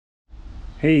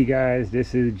Hey guys,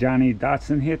 this is Johnny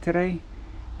Dotson here today.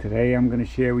 Today I'm going to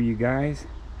share with you guys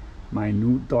my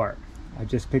new Dart. I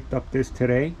just picked up this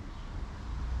today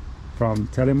from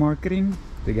telemarketing.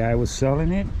 The guy was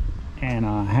selling it, and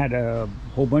I had a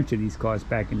whole bunch of these cars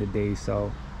back in the day,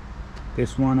 so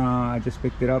this one I just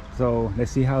picked it up. So let's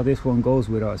see how this one goes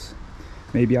with us.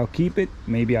 Maybe I'll keep it,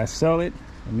 maybe I sell it.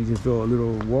 Let me just do a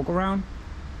little walk around.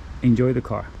 Enjoy the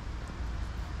car.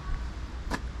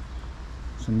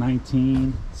 So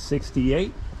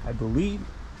 1968, I believe.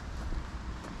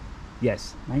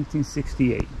 Yes,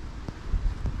 1968.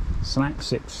 Slant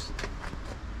 6.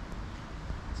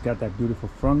 It's got that beautiful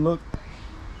front look.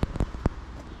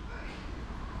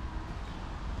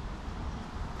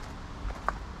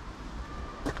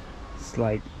 It's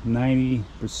like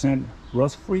 90%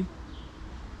 rust free,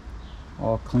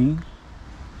 all clean.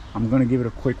 I'm gonna give it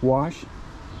a quick wash,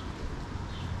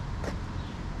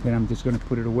 then I'm just gonna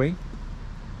put it away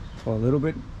for a little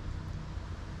bit.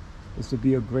 This would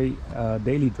be a great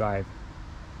daily drive.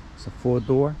 It's a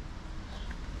 4-door.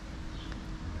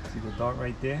 See the Dart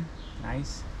right there?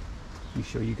 Nice. Let me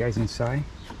show you guys inside.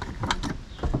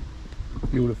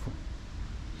 Beautiful.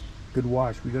 Good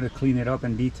wash. We're gonna clean it up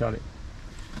and detail it.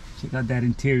 Check out that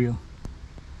interior.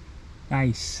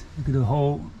 Nice. Look at the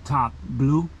whole top,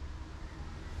 blue.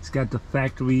 It's got the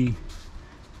factory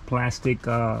plastic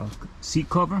seat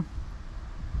cover.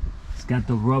 It's got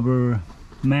the rubber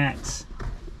mats,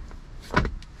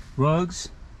 rugs,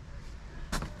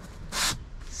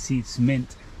 seats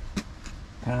mint,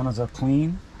 panels are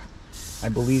clean. I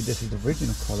believe this is the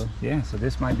original color. Yeah, so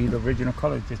this might be the original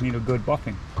color. Just need a good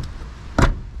buffing.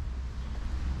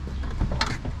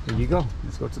 There you go.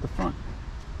 Let's go to the front.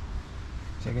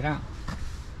 Check it out.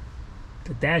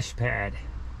 The dash pad,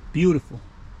 beautiful,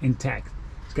 intact.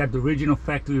 It's got the original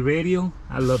factory radio.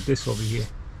 I love this over here.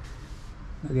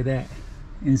 Look at that.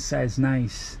 Inside's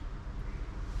nice.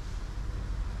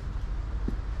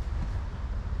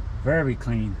 Very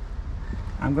clean.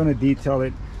 I'm gonna detail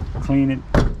it, clean it,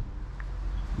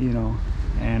 you know,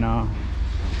 and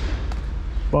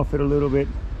buff it a little bit,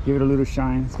 give it a little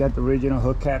shine. It's got the original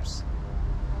hood caps.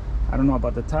 I don't know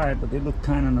about the tire, but they look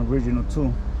kind of original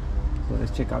too. So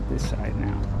let's check out this side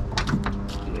now.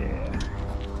 Yeah.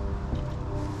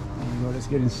 There you go. Let's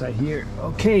get inside here.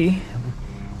 Okay.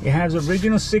 It has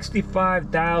original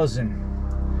 65,000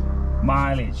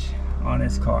 mileage on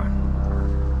this car.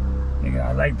 Yeah,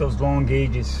 I like those long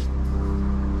gauges.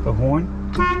 The horn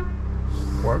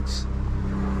works.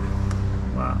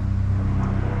 Wow.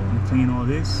 You clean all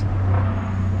this.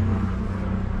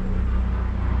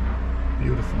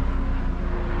 Beautiful.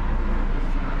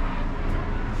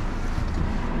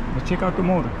 But check out the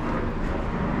motor.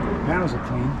 Panels are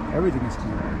clean. Everything is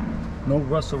clean. No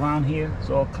rust around here.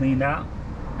 It's all cleaned out.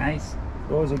 Nice.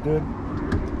 Doors are good.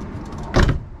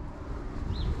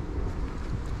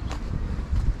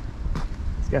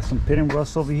 It's got some pit and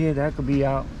rust over here. That could be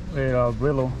out with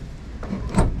Brillo.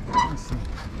 Let's see.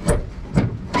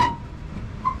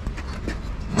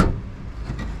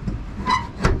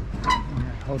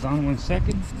 Right, hold on 1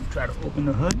 second. Try to open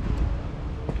the hood.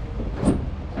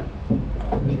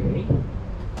 Okay.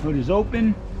 Hood is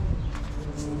open.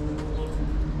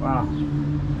 Wow.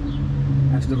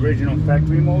 That's the original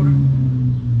factory motor.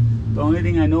 The only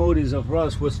thing I noticed of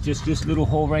rust was just this little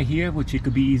hole right here, which it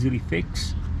could be easily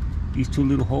fixed. These two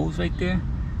little holes right there.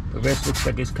 The rest looks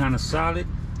like it's kind of solid,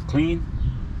 clean.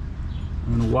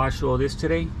 I'm gonna wash all this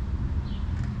today.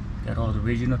 Got all the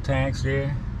original tags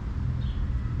there.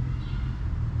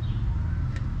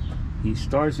 He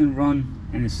starts and runs,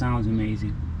 and it sounds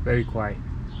amazing. Very quiet.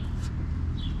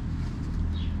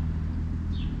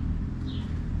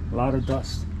 A lot of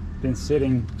dust. Been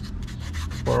sitting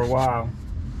for a while.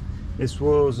 This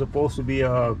was supposed to be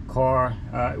a car.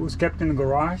 It was kept in the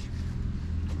garage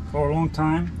for a long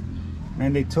time,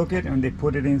 and they took it and they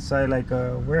put it inside like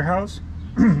a warehouse.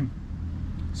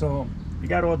 So it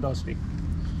got all dusty.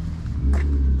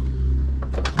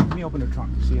 Let me open the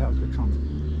trunk, see how's the trunk.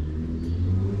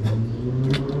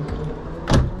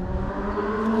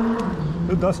 A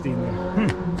little dusty in there.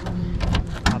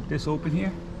 Pop this open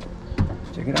here.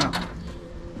 Check it out.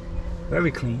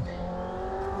 Very clean.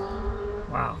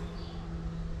 Wow.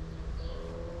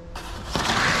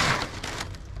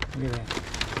 Look at that.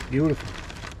 Beautiful.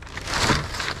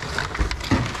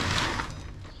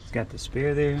 It's got the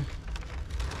spare there.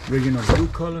 Original blue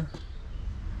color.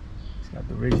 It's got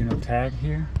the original tag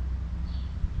here.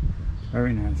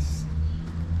 Very nice.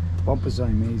 Bumpers are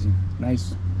amazing.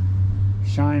 Nice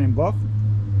shine and buff.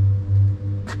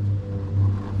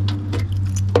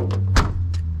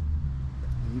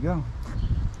 There you go.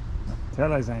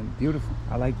 Tail design, beautiful.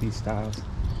 I like these styles.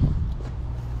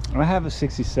 I have a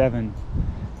 67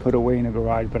 put away in the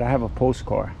garage, but I have a post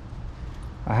car.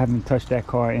 I haven't touched that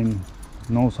car in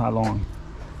knows how long.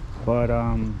 But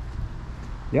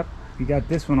yep, we got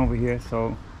this one over here,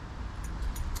 so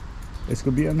this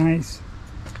could be a nice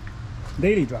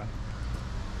daily drive.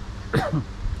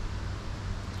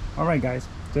 All right guys,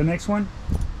 till the next one,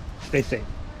 stay safe.